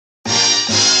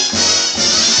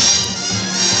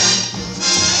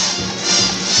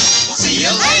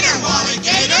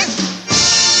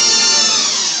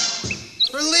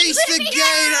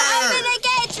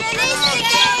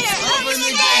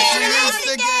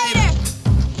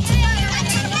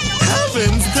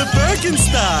chicken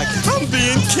stock. I'm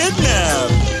being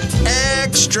kidnapped.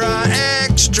 Extra,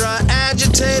 extra,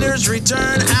 agitators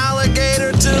return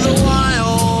alligator to the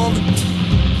wild.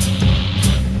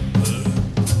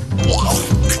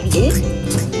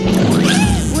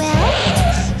 Well,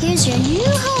 here's your new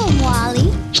home,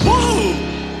 Wally.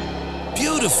 Whoa!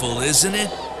 Beautiful, isn't it?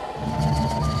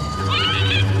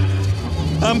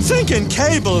 I'm thinking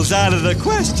cable's out of the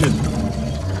question.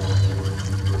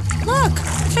 Look,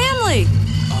 family.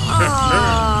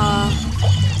 Aww.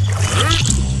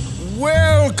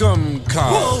 Welcome,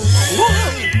 Carl.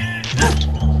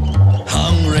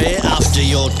 Hungry after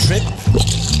your trip?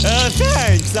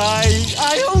 Thanks.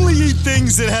 I only eat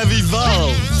things that have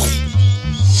evolved.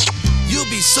 You'll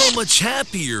be so much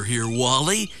happier here,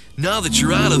 Wally, now that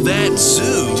you're out of that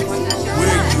zoo,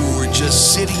 where you were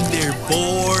just sitting there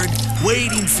bored,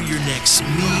 waiting for your next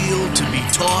meal to be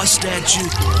tossed at you,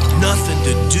 nothing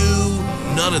to do,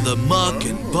 none of the muck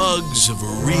and bugs of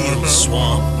a real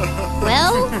swamp.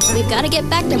 Well, we've got to get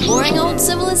back to boring old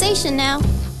civilization now.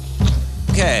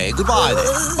 Okay, goodbye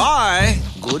then. Bye.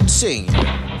 Good seeing you.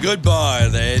 Goodbye,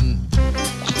 then.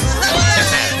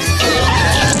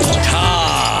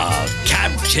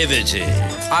 Captivity.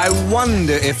 I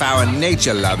wonder if our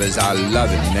nature lovers are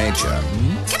loving nature.